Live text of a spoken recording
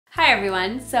Hi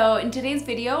everyone, so in today's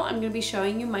video I'm going to be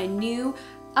showing you my new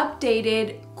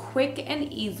updated quick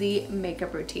and easy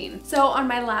makeup routine. So on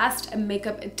my last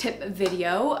makeup tip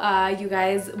video, you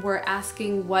guys were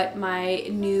asking what my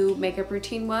new makeup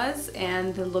routine was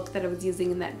and the look that I was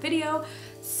using in that video.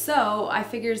 So I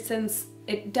figured since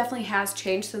it definitely has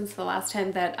changed since the last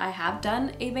time that I have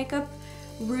done a makeup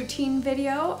routine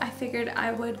video, I figured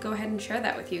I would go ahead and share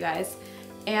that with you guys.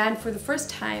 And for the first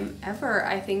time ever,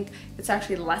 I think it's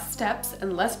actually less steps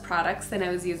and less products than I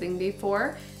was using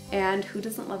before. And who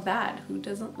doesn't love that? Who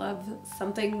doesn't love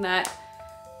something that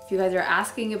if you guys are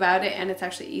asking about it and it's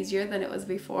actually easier than it was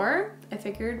before, I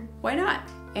figured why not?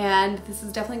 And this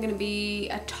is definitely going to be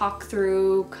a talk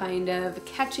through, kind of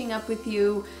catching up with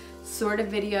you sort of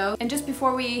video. And just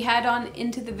before we head on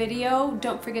into the video,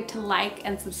 don't forget to like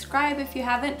and subscribe if you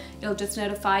haven't. It'll just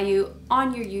notify you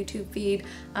on your YouTube feed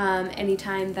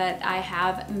anytime that I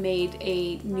have made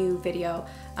a new video.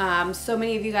 So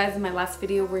many of you guys in my last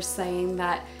video were saying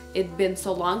that it'd been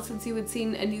so long since you had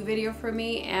seen a new video from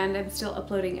me, and I'm still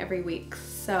uploading every week.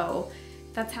 So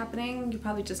if that's happening, you're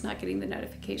probably just not getting the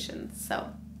notifications.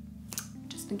 So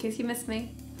just in case you missed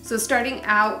me. So starting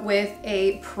out with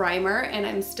a primer, and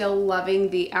I'm still loving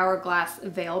the Hourglass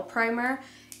Veil Primer.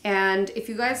 And if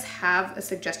you guys have a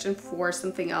suggestion for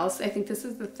something else, I think this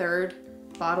is the third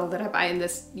bottle that I buy in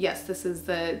this. Yes, this is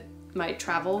my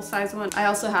travel size one. I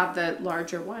also have the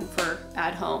larger one for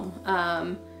at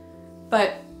home.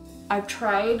 But I've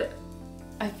tried,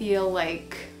 I feel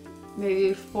like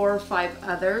maybe 4 or 5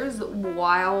 others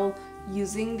while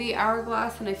using the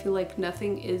Hourglass, and I feel like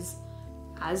nothing is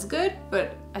as good,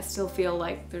 but I still feel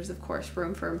like there's of course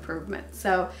room for improvement.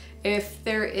 So if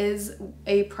there is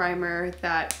a primer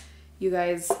that you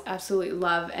guys absolutely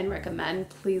love and recommend,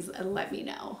 please let me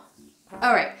know.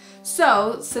 All right,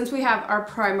 so since we have our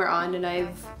primer on and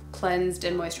I've cleansed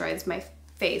and moisturized my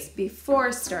face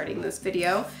before starting this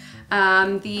video,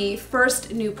 the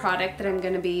first new product that I'm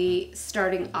going to be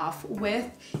starting off with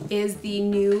is the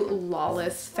new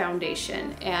Lawless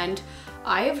foundation. And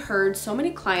I have heard so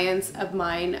many clients of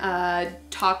mine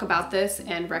talk about this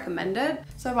and recommend it.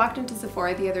 So I walked into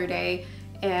Sephora the other day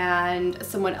and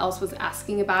someone else was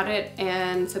asking about it,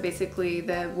 and so basically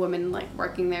the woman like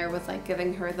working there was like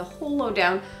giving her the whole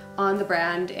lowdown on the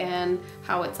brand and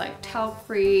how it's like talc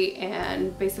free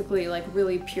and basically like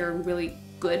really pure and really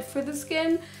good for the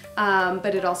skin,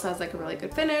 but it also has like a really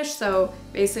good finish. So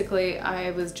basically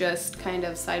I was just kind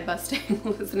of side busting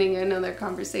listening in on their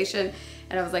conversation,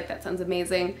 and I was like, that sounds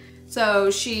amazing.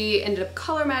 So she ended up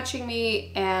color matching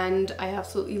me, and I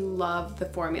absolutely love the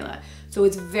formula. So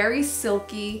it's very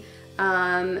silky,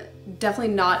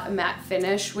 definitely not a matte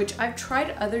finish, which I've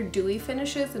tried other dewy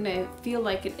finishes and I feel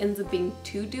like it ends up being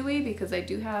too dewy because I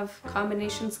do have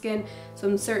combination skin. So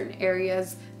in certain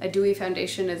areas, a dewy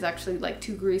foundation is actually like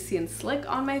too greasy and slick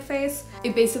on my face.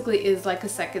 It basically is like a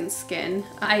second skin.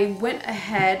 I went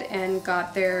ahead and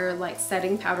got their like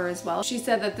setting powder as well. She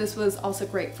said that this was also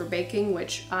great for baking,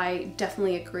 which I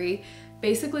definitely agree.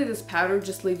 Basically this powder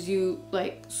just leaves you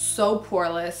like so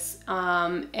poreless,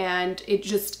 and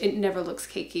it never looks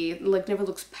cakey, like never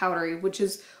looks powdery, which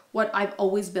is what I've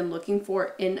always been looking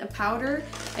for in a powder.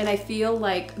 And I feel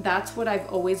like that's what I've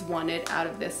always wanted out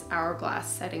of this Hourglass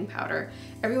setting powder.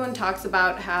 Everyone talks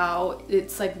about how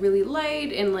it's like really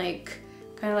light and like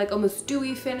kind of like almost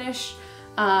dewy finish.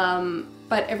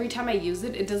 But every time I use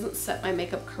it, it doesn't set my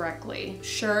makeup correctly.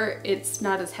 Sure, it's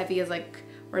not as heavy as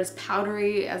or as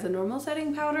powdery as a normal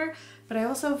setting powder, but I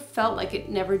also felt like it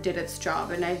never did its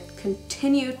job, and I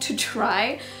continue to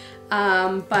try.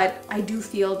 But I do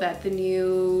feel that the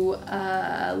new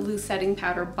loose setting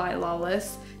powder by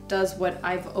Lawless does what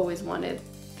I've always wanted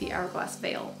the Hourglass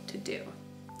Veil to do.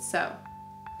 So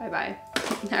bye-bye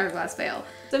Hourglass Veil.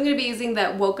 So I'm gonna be using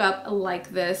that Woke Up Like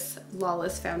This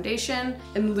Lawless foundation,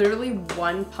 and literally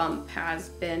one pump has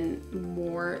been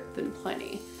more than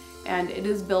plenty. And it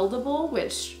is buildable,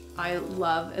 which I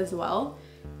love as well.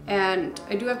 And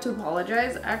I do have to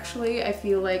apologize. Actually, I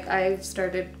feel like I've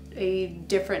started a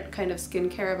different kind of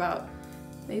skincare about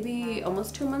maybe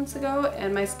almost 2 months ago,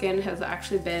 and my skin has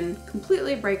actually been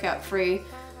completely breakout free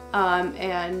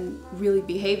and really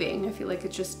behaving. I feel like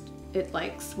it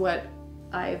likes what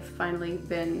I've finally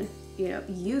been,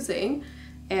 using.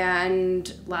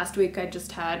 And last week I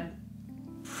just had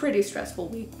pretty stressful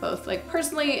week, both like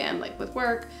personally and like with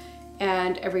work.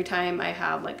 And every time I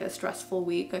have like a stressful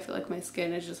week, I feel like my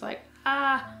skin is just like,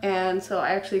 ah. And so I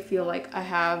actually feel like I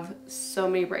have so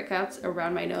many breakouts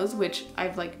around my nose, which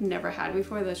I've like never had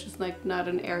before. That's just like not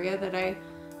an area that I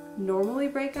normally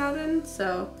break out in.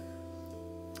 So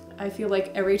I feel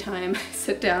like every time I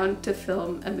sit down to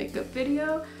film a makeup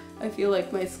video, I feel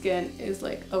like my skin is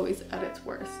like always at its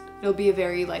worst. It'll be a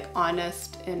very like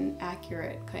honest and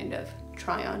accurate kind of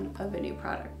try on of a new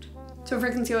product. So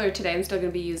for concealer today, I'm still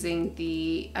gonna be using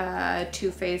the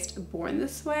Too Faced Born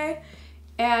This Way.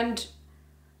 And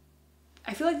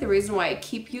I feel like the reason why I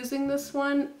keep using this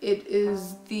one, it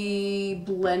is the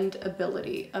blend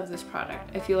ability of this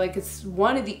product. I feel like it's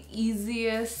one of the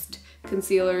easiest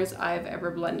concealers I've ever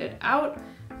blended out.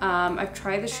 I've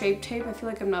tried the Shape Tape. I feel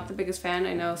like I'm not the biggest fan.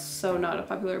 I know, so not a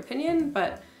popular opinion,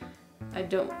 but I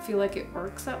don't feel like it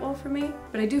works that well for me.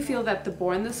 But I do feel that the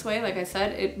Born This Way, like I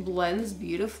said, it blends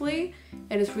beautifully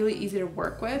and it's really easy to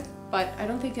work with, but I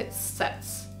don't think it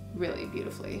sets really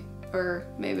beautifully. Or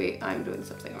maybe I'm doing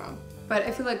something wrong. But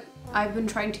I feel like I've been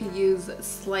trying to use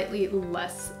slightly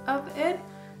less of it.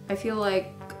 I feel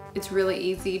like it's really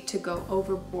easy to go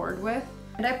overboard with.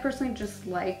 And I personally just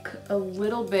like a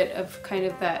little bit of kind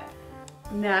of that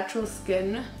natural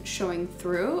skin showing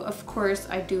through. Of course,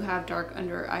 I do have dark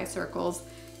under eye circles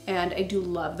and I do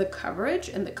love the coverage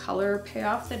and the color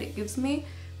payoff that it gives me.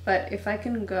 But if I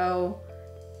can go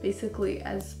basically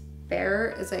as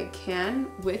bare as I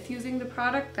can with using the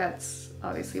product, that's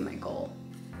obviously my goal.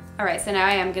 All right, so now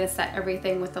I am gonna set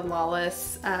everything with the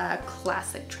Lawless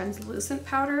Classic Translucent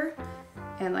Powder.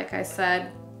 And like I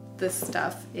said, this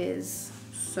stuff is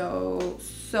so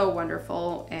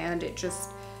wonderful, and it just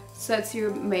sets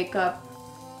your makeup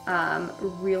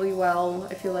really well.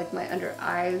 I feel like my under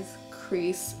eyes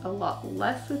crease a lot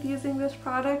less with using this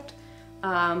product,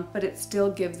 but it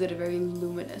still gives it a very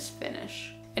luminous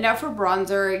finish. And now for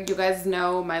bronzer, you guys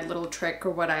know my little trick, or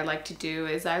what I like to do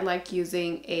is I like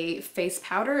using a face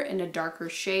powder in a darker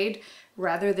shade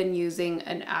rather than using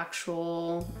an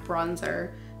actual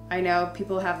bronzer. I know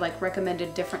people have like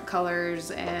recommended different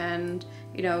colors and,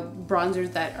 you know,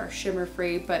 bronzers that are shimmer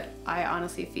free, but I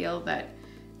honestly feel that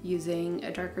using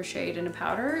a darker shade in a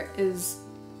powder is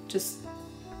just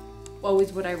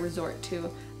always what I resort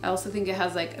to. I also think it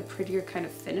has like a prettier kind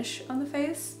of finish on the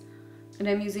face. And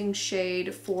I'm using shade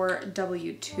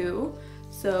 4W2,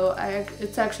 so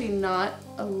it's actually not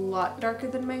a lot darker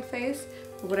than my face,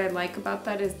 but what I like about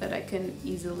that is that I can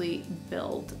easily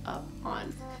build up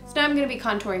on. So now I'm going to be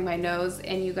contouring my nose,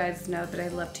 and you guys know that I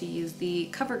love to use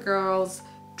the CoverGirl's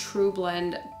True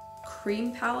Blend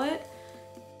Cream Palette.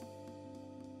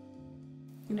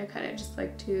 And I kind of just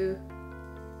like to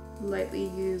lightly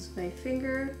use my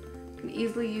finger. I can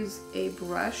easily use a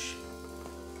brush.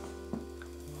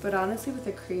 But honestly, with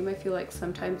the cream, I feel like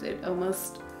sometimes it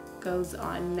almost goes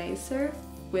on nicer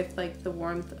with like the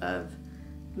warmth of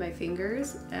my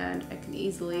fingers, and I can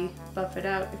easily buff it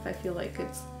out if I feel like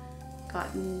it's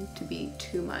gotten to be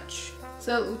too much.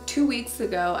 So 2 weeks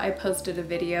ago, I posted a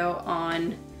video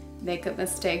on makeup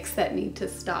mistakes that need to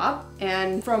stop.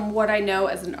 And from what I know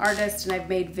as an artist, and I've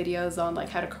made videos on like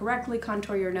how to correctly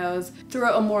contour your nose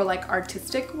through a more like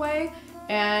artistic way,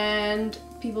 and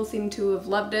people seem to have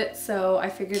loved it, so I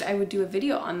figured I would do a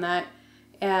video on that.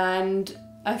 And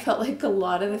I felt like a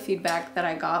lot of the feedback that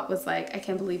I got was like, I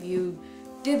can't believe you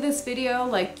did this video,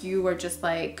 like you were just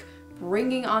like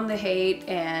bringing on the hate,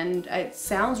 and it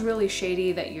sounds really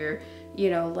shady that you're, you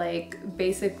know, like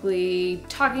basically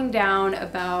talking down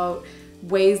about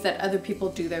ways that other people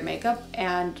do their makeup.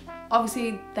 And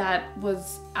obviously that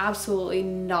was absolutely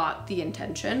not the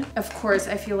intention. Of course,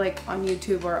 I feel like on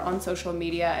YouTube or on social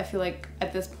media, I feel like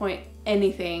at this point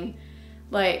anything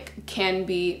like can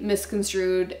be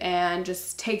misconstrued and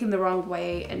just taken the wrong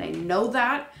way, and I know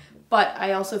that, but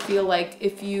I also feel like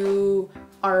if you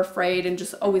are afraid and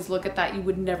just always look at that, you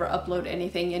would never upload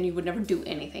anything and you would never do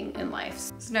anything in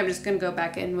life. So now I'm just gonna go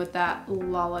back in with that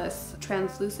Lawless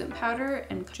translucent powder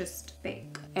and just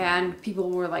bake. And people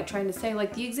were like trying to say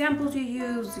like the examples you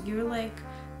use, you're like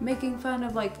making fun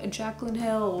of like a Jaclyn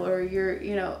Hill, or you're,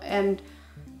 you know, and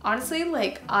honestly,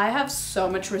 like I have so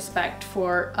much respect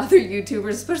for other YouTubers,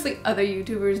 especially other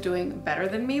YouTubers doing better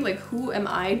than me. Like who am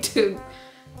I to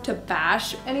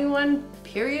bash anyone,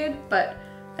 period? But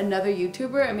another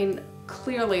YouTuber, I mean,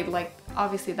 clearly, like,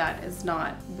 obviously that is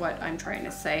not what I'm trying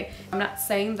to say. I'm not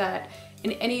saying that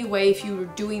in any way if you were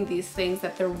doing these things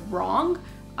that they're wrong.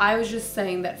 I was just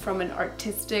saying that from an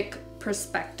artistic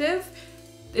perspective,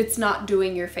 it's not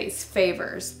doing your face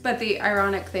favors. But the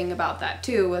ironic thing about that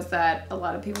too was that a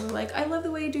lot of people were like, I love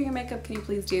the way you do your makeup, can you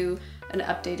please do an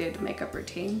updated makeup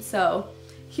routine? So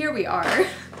here we are.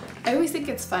 I always think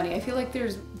it's funny. I feel like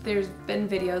there's been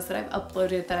videos that I've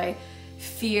uploaded that I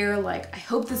fear, like, I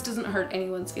hope this doesn't hurt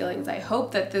anyone's feelings. I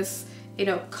hope that this, you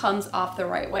know, comes off the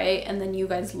right way, and then you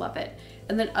guys love it.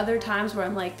 And then other times where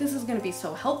I'm like, this is gonna be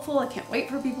so helpful, I can't wait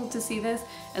for people to see this,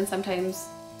 and sometimes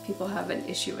people have an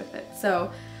issue with it.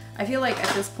 So I feel like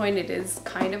at this point it is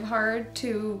kind of hard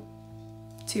to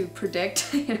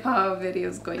predict how a video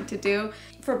is going to do.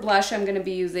 For blush, I'm going to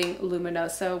be using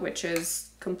Luminoso, which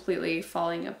is completely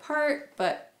falling apart,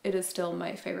 but it is still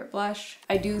my favorite blush.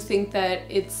 I do think that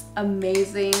it's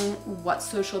amazing what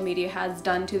social media has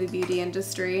done to the beauty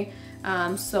industry.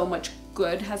 So much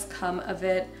good has come of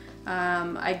it.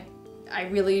 I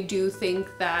really do think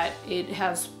that it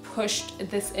has pushed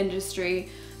this industry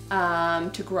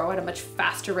to grow at a much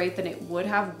faster rate than it would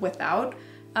have without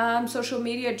social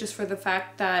media, just for the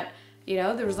fact that, you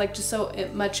know, there was like just so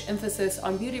much emphasis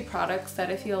on beauty products that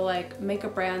I feel like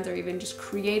makeup brands are even just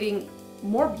creating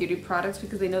more beauty products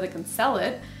because they know they can sell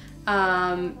it.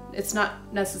 It's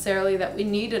not necessarily that we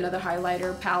need another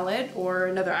highlighter palette or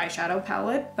another eyeshadow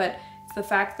palette, but it's the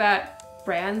fact that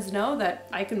brands know that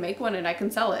I can make one and I can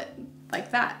sell it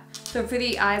like that. So for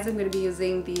the eyes, I'm going to be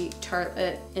using the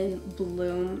Tartelette in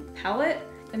Bloom palette,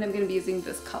 and I'm going to be using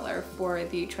this color for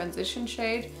the transition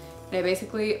shade. And I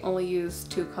basically only use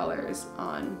 2 colors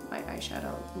on my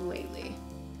eyeshadow lately.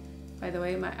 By the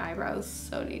way, my eyebrows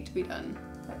so need to be done,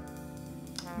 but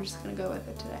I'm just going to go with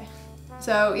it today.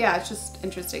 So yeah, it's just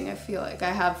interesting. I feel like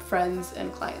I have friends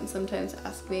and clients sometimes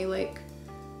ask me like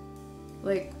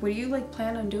what do you like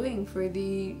plan on doing for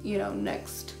the, you know,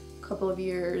 next couple of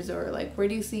years, or like where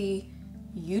do you see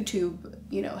YouTube,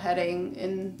 you know, heading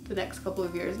in the next couple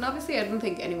of years? And obviously I don't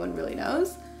think anyone really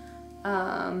knows.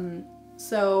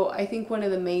 So I think one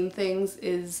of the main things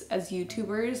is, as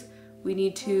YouTubers, we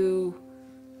need to,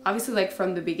 obviously like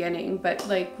from the beginning, but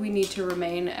like we need to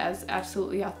remain as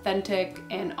absolutely authentic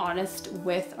and honest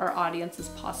with our audience as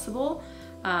possible.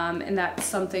 And that's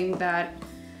something that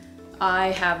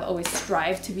I have always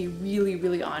strived to be really,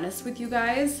 really honest with you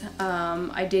guys.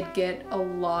 I did get a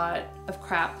lot of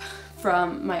crap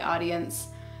from my audience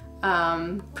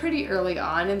pretty early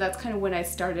on, and that's kind of when I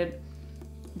started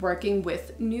working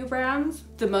with new brands.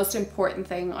 The most important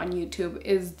thing on YouTube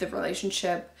is the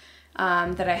relationship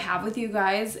that I have with you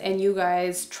guys, and you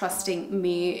guys trusting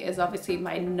me is obviously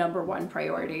my #1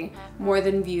 priority. More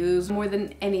than views, more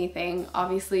than anything,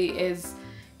 obviously, is,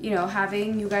 you know,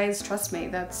 having you guys trust me.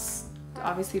 That's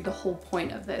obviously the whole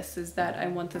point of this, is that I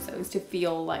want this always to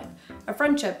feel like a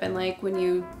friendship, and like when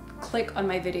you click on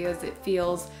my videos, it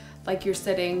feels like you're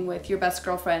sitting with your best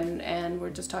girlfriend and we're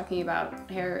just talking about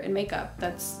hair and makeup.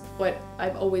 That's what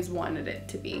I've always wanted it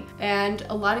to be. And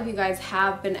a lot of you guys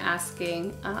have been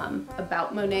asking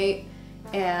about Monat,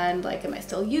 and like, am I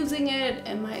still using it?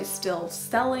 Am I still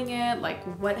selling it? Like,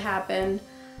 what happened?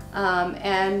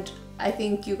 And I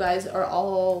think you guys are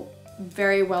all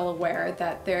very well aware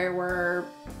that there were,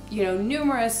 you know,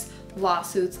 numerous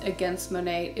lawsuits against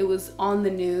Monat. It was on the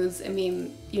news. I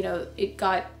mean, you know, it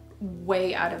got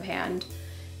way out of hand,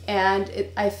 and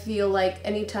I feel like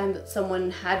anytime that someone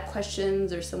had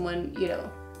questions, or someone, you know,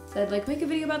 said like, make a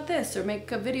video about this or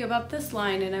make a video about this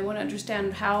line and I want to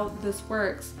understand how this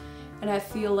works, and I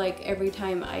feel like every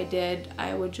time I did,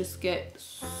 I would just get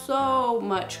so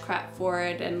much crap for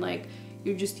it, and like,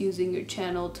 you're just using your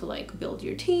channel to like build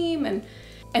your team. And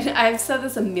I've said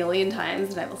this a million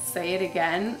times and I will say it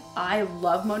again. I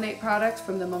love Monat products.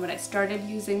 From the moment I started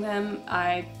using them,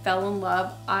 I fell in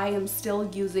love. I am still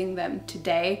using them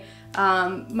today.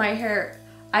 My hair,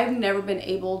 I've never been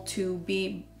able to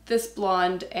be this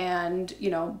blonde and,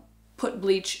 you know, put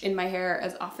bleach in my hair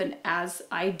as often as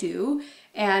I do,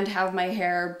 and have my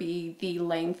hair be the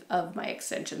length of my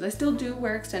extensions. I still do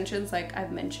wear extensions, like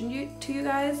I've mentioned to you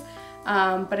guys.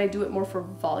 But I do it more for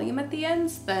volume at the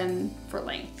ends than for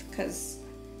length, because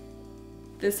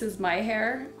this is my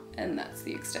hair and that's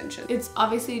the extension. It's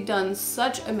obviously done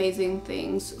such amazing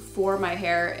things for my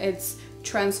hair. It's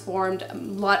transformed a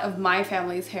lot of my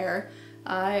family's hair.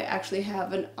 I actually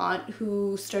have an aunt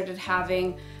who started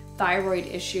having thyroid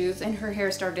issues and her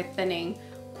hair started thinning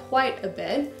quite a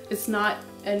bit. It's not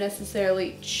a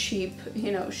necessarily cheap,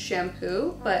 you know,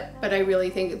 shampoo, but I really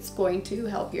think it's going to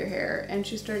help your hair. And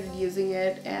she started using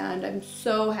it, and I'm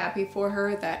so happy for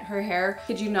her that her hair,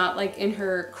 kid you not, like in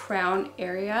her crown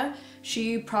area,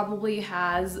 she probably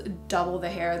has double the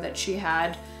hair that she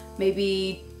had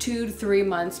maybe 2 to 3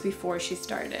 months before she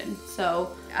started.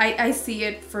 So I see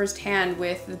it firsthand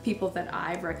with the people that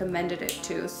I've recommended it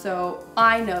to, so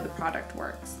I know the product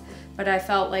works. But I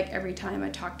felt like every time I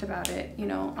talked about it, you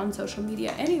know, on social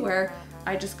media, anywhere,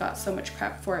 I just got so much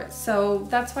crap for it. So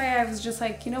that's why I was just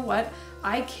like, you know what?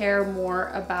 I care more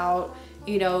about,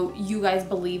 you know, you guys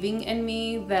believing in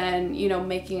me than, you know,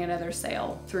 making another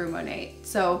sale through Monat.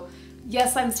 So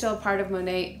yes, I'm still part of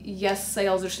Monat. Yes,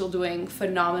 sales are still doing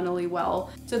phenomenally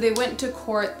well. So they went to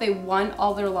court, they won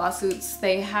all their lawsuits.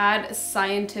 They had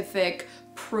scientific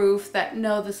proof that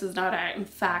no, this is not in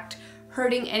fact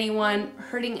hurting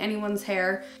anyone's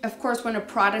hair. Of course, when a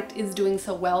product is doing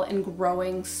so well and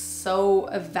growing so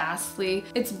vastly,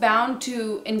 it's bound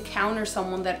to encounter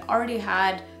someone that already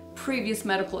had previous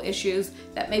medical issues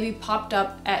that maybe popped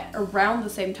up at around the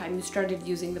same time you started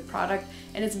using the product,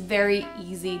 and it's very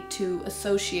easy to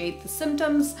associate the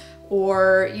symptoms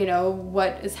or, you know,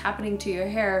 what is happening to your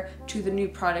hair to the new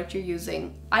product you're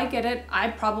using. I get it, I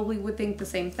probably would think the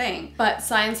same thing, but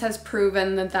science has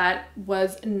proven that that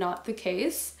was not the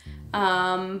case.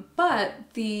 But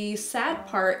the sad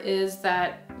part is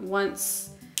that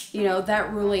once, you know,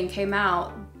 that ruling came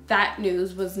out, that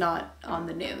news was not on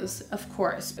the news, of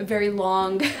course. A very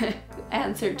long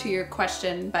answer to your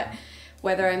question, but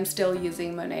whether I'm still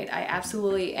using Monat, I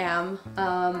absolutely am.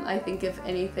 I think if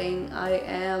anything, I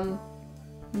am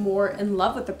more in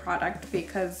love with the product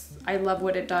because I love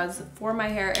what it does for my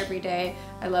hair every day.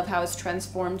 I love how it's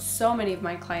transformed so many of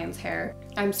my clients' hair.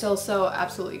 I'm still so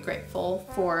absolutely grateful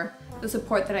for the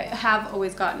support that I have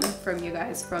always gotten from you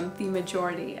guys, from the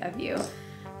majority of you.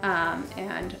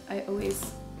 And I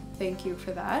always thank you for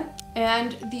that.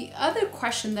 And the other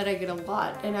question that I get a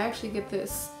lot, and I actually get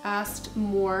this asked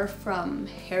more from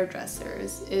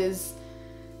hairdressers, is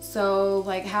so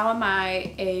like, how am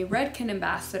I a Redken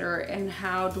ambassador and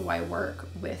how do I work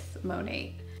with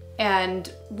Monat?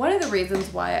 And one of the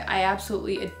reasons why I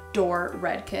absolutely adore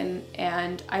Redken,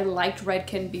 and I liked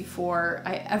Redken before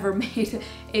I ever made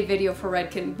a video for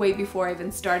Redken, way before I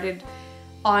even started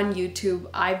on YouTube,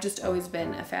 I've just always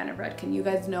been a fan of Redken. You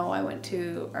guys know I went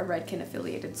to a Redken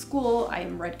affiliated school. I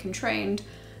am Redken trained.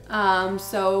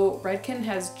 So Redken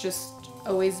has just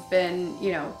always been,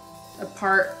 you know, a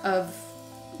part of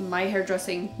my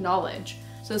hairdressing knowledge.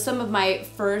 So some of my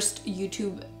first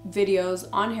YouTube videos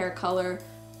on hair color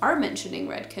are mentioning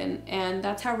Redken, and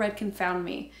that's how Redken found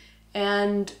me.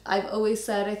 And I've always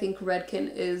said I think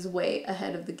Redken is way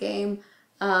ahead of the game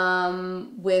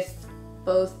with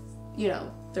both, you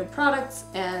know, their products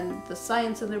and the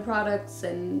science of their products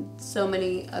and so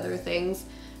many other things.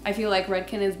 I feel like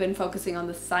Redken has been focusing on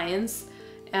the science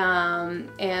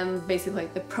and basically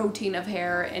like the protein of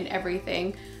hair and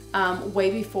everything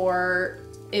way before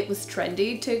it was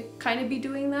trendy to kind of be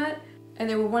doing that. And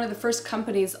they were one of the first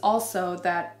companies also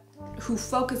who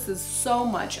focuses so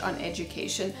much on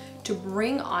education to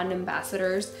bring on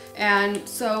ambassadors. And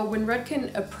so when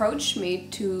Redken approached me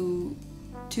to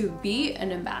be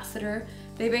an ambassador,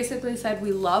 they basically said,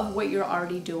 we love what you're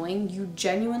already doing. You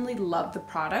genuinely love the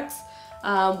products.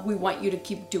 We want you to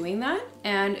keep doing that.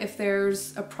 And if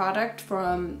there's a product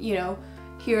from, you know,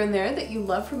 here and there that you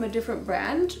love from a different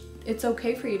brand, it's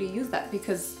okay for you to use that,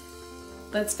 because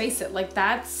let's face it, like,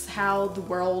 that's how the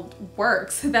world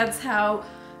works. That's how,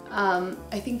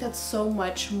 I think that's so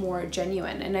much more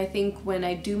genuine. And I think when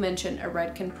I do mention a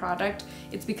Redken product,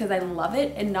 it's because I love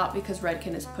it and not because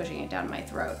Redken is pushing it down my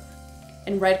throat.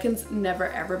 And Redken's never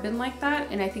ever been like that.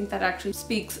 And I think that actually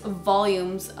speaks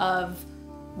volumes of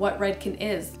what Redken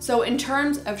is. So in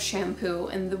terms of shampoo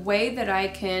and the way that I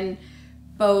can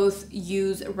both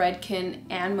use Redken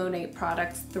and Monat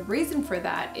products, the reason for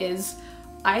that is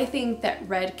I think that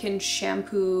Redken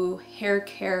shampoo hair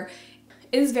care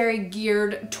is very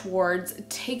geared towards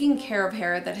taking care of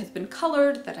hair that has been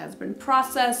colored, that has been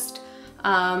processed.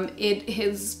 It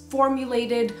is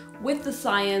formulated with the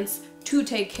science to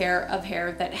take care of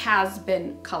hair that has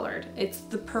been colored. It's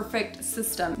the perfect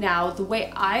system. Now, the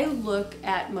way I look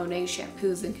at Monat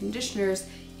shampoos and conditioners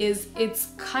is it's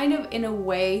kind of in a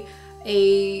way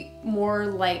a more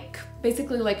like,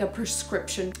 basically like a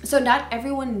prescription. So not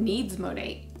everyone needs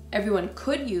Monat. Everyone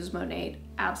could use Monat,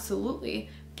 absolutely.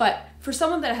 But for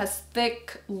someone that has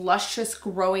thick, luscious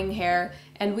growing hair,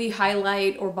 and we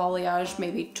highlight or balayage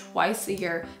maybe twice a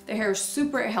year, their hair is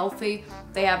super healthy,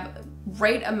 they have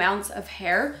great amounts of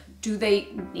hair, do they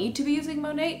need to be using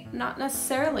Monat? Not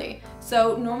necessarily.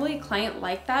 So normally a client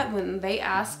like that, when they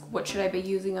ask what should I be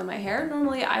using on my hair,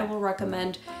 normally I will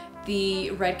recommend the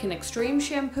Redken Extreme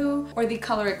shampoo or the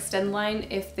Color Extend line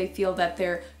if they feel that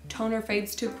their toner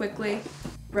fades too quickly.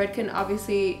 Redken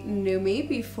obviously knew me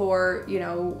before, you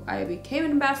know, I became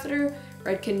an ambassador.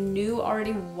 Redken knew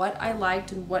already what I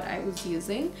liked and what I was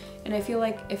using. And I feel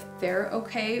like if they're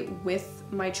okay with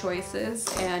my choices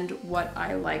and what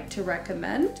I like to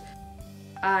recommend,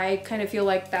 I kind of feel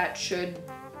like that should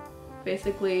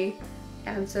basically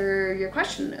answer your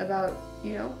question about,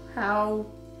 you know, how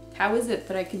is it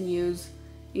that I can use,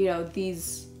 you know,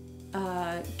 these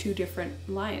two different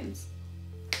lines.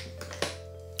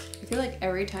 I feel like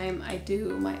every time I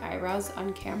do my eyebrows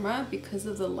on camera, because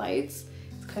of the lights,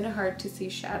 it's kind of hard to see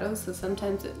shadows, so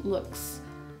sometimes it looks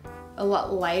a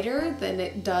lot lighter than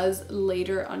it does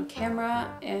later on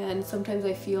camera, and sometimes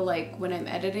I feel like when I'm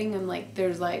editing, I'm like,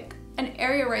 there's like an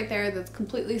area right there that's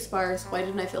completely sparse. Why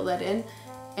didn't I fill that in?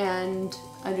 And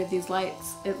under these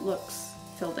lights, it looks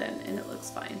filled in and it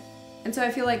looks fine. And so I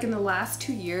feel like in the last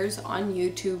 2 years on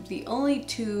YouTube, the only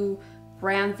two hair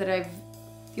brands that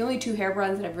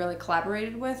I've really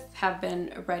collaborated with have been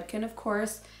Redken, of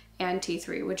course, and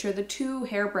T3, which are the two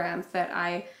hair brands that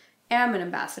I am an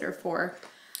ambassador for.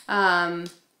 And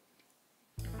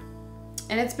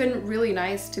it's been really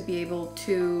nice to be able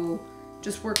to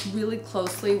just work really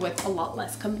closely with a lot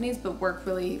less companies, but work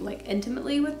really like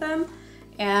intimately with them.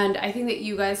 And I think that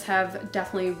you guys have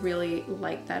definitely really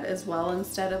liked that as well,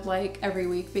 instead of like every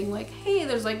week being like, hey,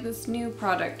 there's like this new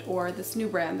product or this new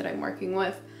brand that I'm working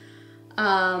with.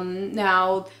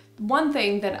 Now, one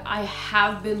thing that I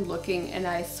have been looking, and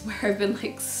I swear I've been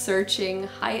like searching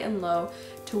high and low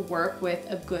to work with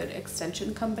a good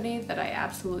extension company that I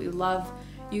absolutely love.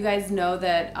 You guys know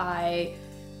that I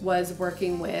was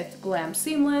working with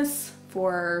GlamSeamless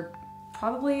for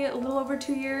probably a little over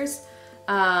 2 years,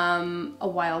 a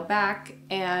while back,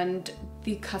 and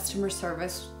the customer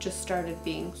service just started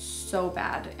being so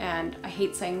bad. And I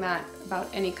hate saying that about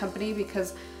any company,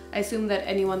 because I assume that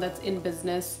anyone that's in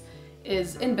business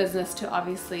is in business to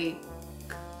obviously,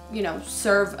 you know,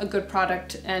 serve a good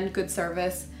product and good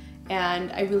service.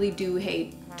 And I really do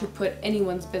hate to put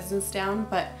anyone's business down,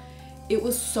 but it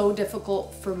was so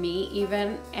difficult for me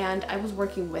even, and I was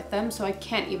working with them, so I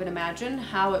can't even imagine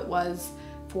how it was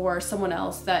for someone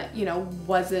else that, you know,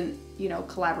 wasn't, you know,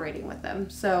 collaborating with them.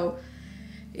 So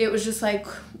it was just like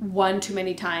one too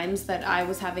many times that I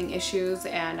was having issues,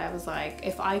 and I was like,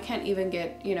 if I can't even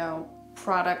get, you know,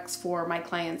 products for my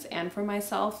clients and for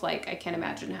myself, like I can't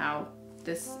imagine how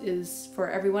this is for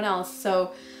everyone else.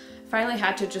 So finally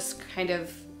had to just kind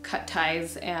of cut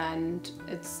ties, and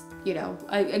it's, you know,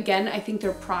 I think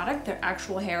their product, their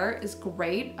actual hair is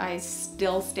great. I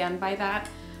still stand by that.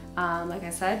 Like I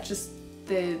said, just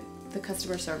the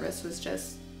customer service was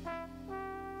just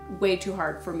way too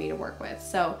hard for me to work with.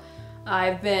 So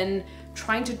I've been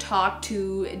trying to talk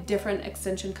to different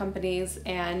extension companies,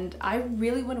 and I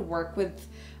really want to work with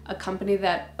a company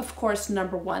that, of course,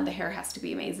 number one, the hair has to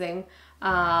be amazing.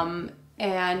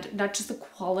 And not just the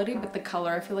quality, but the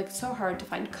color. I feel like it's so hard to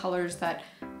find colors that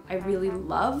I really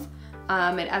love.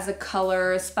 And as a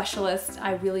color specialist,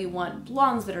 I really want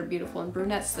blondes that are beautiful and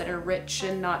brunettes that are rich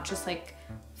and not just like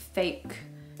fake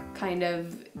kind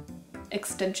of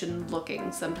extension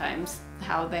looking sometimes,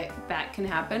 how that can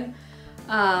happen.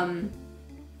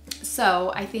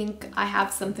 So I think I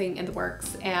have something in the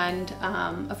works, and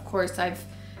of course I've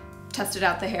tested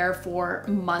out the hair for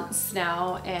months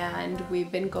now, and we've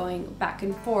been going back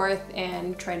and forth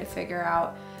and trying to figure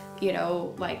out, you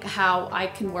know, like how I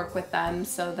can work with them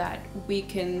so that we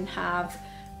can have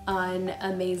an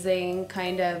amazing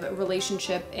kind of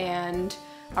relationship and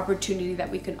opportunity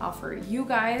that we can offer you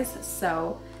guys.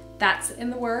 So that's in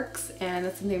the works, and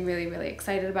that's something I'm really, really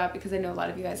excited about, because I know a lot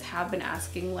of you guys have been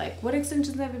asking like, what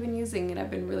extensions have you been using? And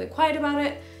I've been really quiet about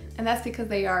it, and that's because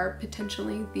they are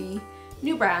potentially the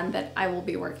new brand that I will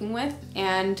be working with.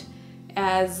 And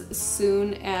as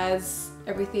soon as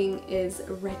everything is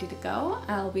ready to go,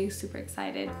 I'll be super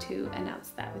excited to announce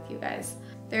that with you guys.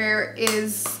 There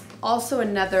is also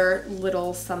another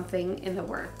little something in the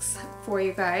works for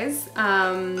you guys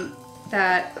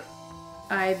that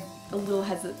I'm a little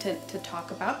hesitant to talk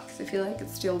about, because I feel like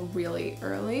it's still really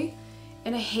early,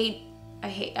 and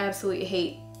I absolutely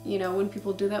hate, you know, when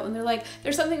people do that, when they're like,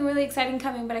 there's something really exciting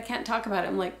coming, but I can't talk about it.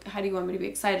 I'm like, how do you want me to be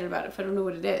excited about it if I don't know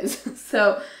what it is?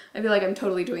 So I feel like I'm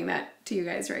totally doing that to you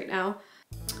guys right now.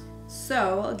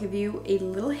 So I'll give you a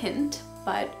little hint,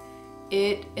 but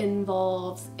it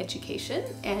involves education,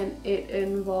 and it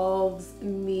involves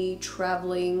me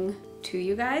traveling to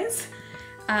you guys.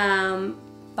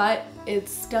 But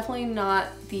it's definitely not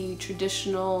the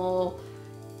traditional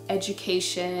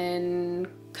education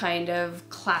kind of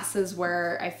classes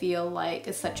where I feel like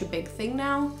it's such a big thing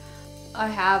now. I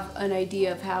have an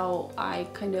idea of how I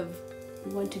kind of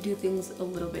want to do things a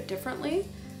little bit differently.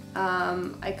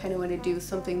 I kind of want to do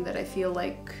something that I feel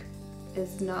like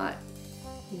is not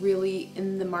really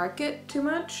in the market too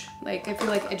much. Like, I feel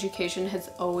like education has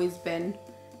always been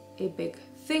a big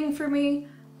thing for me.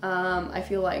 I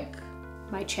feel like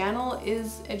my channel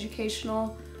is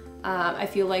educational. I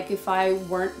feel like if I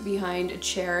weren't behind a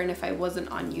chair and if I wasn't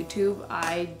on YouTube,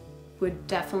 I would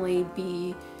definitely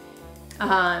be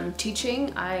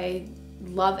teaching. I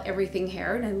love everything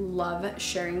hair, and I love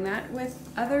sharing that with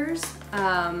others.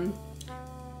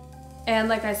 And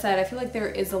like I said, I feel like there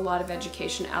is a lot of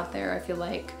education out there. I feel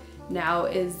like now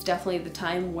is definitely the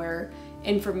time where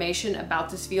information about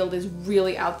this field is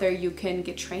really out there. You can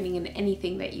get training in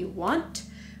anything that you want,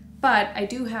 but I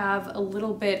do have a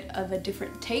little bit of a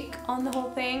different take on the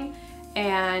whole thing,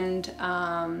 and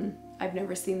I've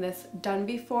never seen this done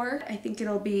before. I think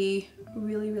it'll be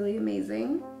really, really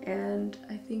amazing, and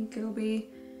I think it'll be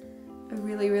a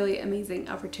really, really amazing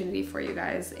opportunity for you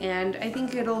guys. And I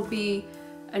think it'll be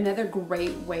another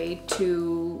great way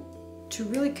to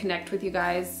really connect with you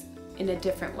guys in a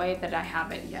different way that I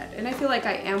haven't yet. And I feel like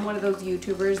I am one of those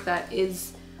YouTubers that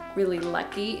is really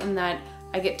lucky in that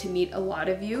I get to meet a lot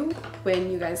of you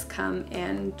when you guys come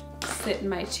and sit in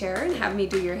my chair and have me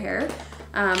do your hair.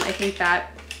 I think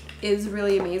that is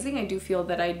really amazing. I do feel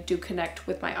that I do connect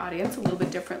with my audience a little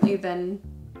bit differently than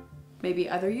maybe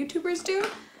other YouTubers do.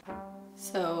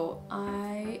 So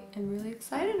I am really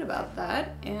excited about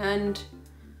that, and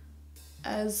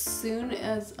as soon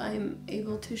as I'm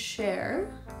able to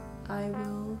share, I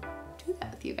will do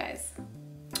that with you guys.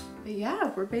 But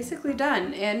yeah, we're basically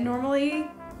done. And normally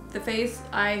the face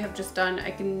I have just done, I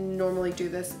can normally do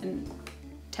this in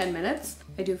 10 minutes.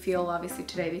 I do feel obviously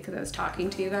today, because I was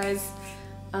talking to you guys,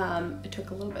 it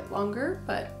took a little bit longer,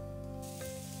 but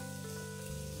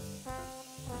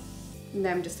and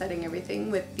I'm just setting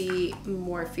everything with the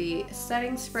Morphe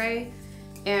setting spray.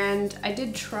 And I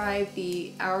did try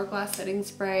the Hourglass setting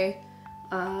spray.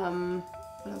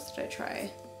 What else did I try?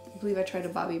 I believe I tried a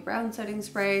Bobbi Brown setting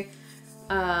spray.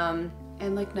 And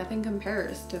like nothing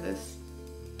compares to this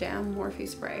damn Morphe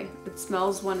spray. It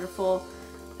smells wonderful.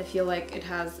 I feel like it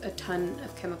has a ton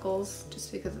of chemicals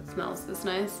just because it smells this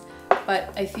nice.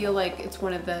 But I feel like it's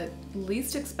one of the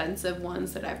least expensive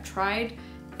ones that I've tried.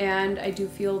 And I do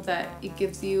feel that it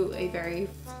gives you a very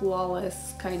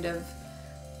flawless kind of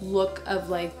look of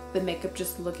like the makeup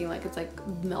just looking like it's like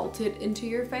melted into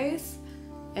your face.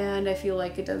 And I feel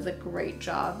like it does a great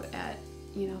job at,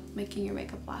 you know, making your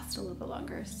makeup last a little bit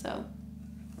longer. So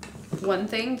one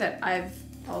thing that I've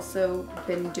also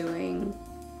been doing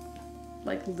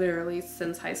like literally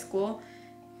since high school,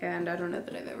 and I don't know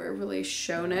that I've ever really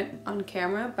shown it on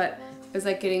camera, but it was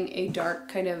like getting a dark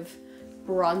kind of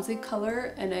bronzy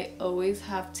color, and I always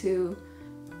have to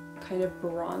kind of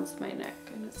bronze my neck,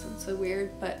 and it sounds so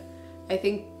weird, but I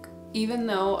think even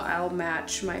though I'll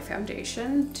match my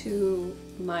foundation to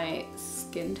my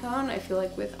skin tone, I feel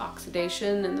like with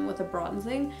oxidation and then with the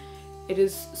bronzing, it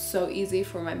is so easy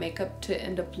for my makeup to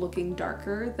end up looking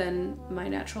darker than my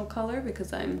natural color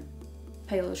because I'm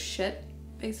pale as shit,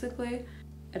 basically.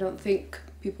 I don't think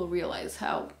people realize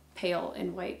how pale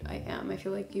and white I am. I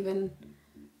feel like even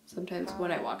sometimes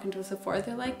when I walk into a Sephora,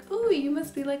 they're like, oh, you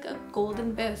must be like a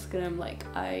golden bisque. And I'm like,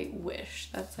 I wish.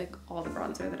 That's like all the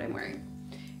bronzer that I'm wearing.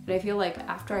 And I feel like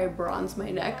after I bronze my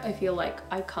neck, I feel like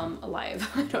I come alive.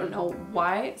 I don't know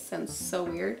why. It sounds so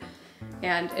weird.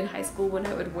 And in high school, when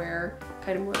I would wear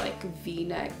kind of more like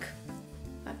V-neck,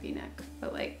 not V-neck,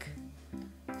 but like,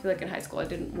 I feel like in high school I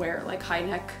didn't wear like high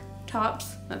neck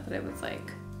tops. Not that I was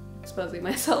like exposing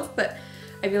myself, but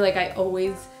I feel like I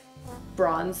always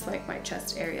bronze like my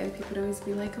chest area, and people would always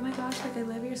be like, oh my gosh, like I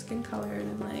love your skin color, and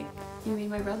I'm like, you mean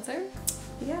my bronzer?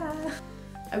 Yeah.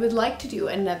 I would like to do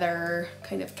another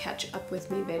kind of catch up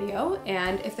with me video,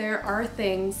 and if there are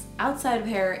things outside of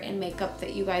hair and makeup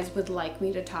that you guys would like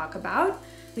me to talk about,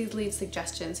 please leave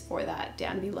suggestions for that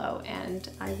down below, and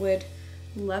I would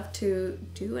love to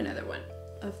do another one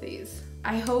of these.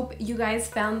 I hope you guys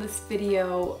found this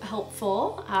video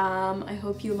helpful. I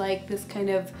hope you like this kind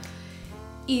of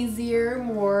easier,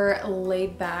 more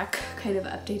laid back kind of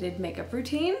updated makeup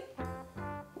routine.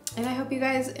 And I hope you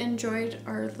guys enjoyed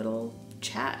our little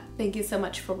chat. Thank you so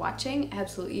much for watching. I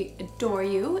absolutely adore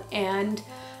you. And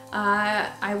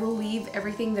I will leave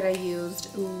everything that I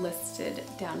used listed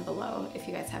down below if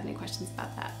you guys have any questions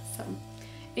about that. So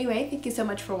anyway, thank you so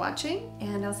much for watching,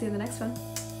 and I'll see you in the next one.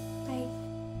 Bye.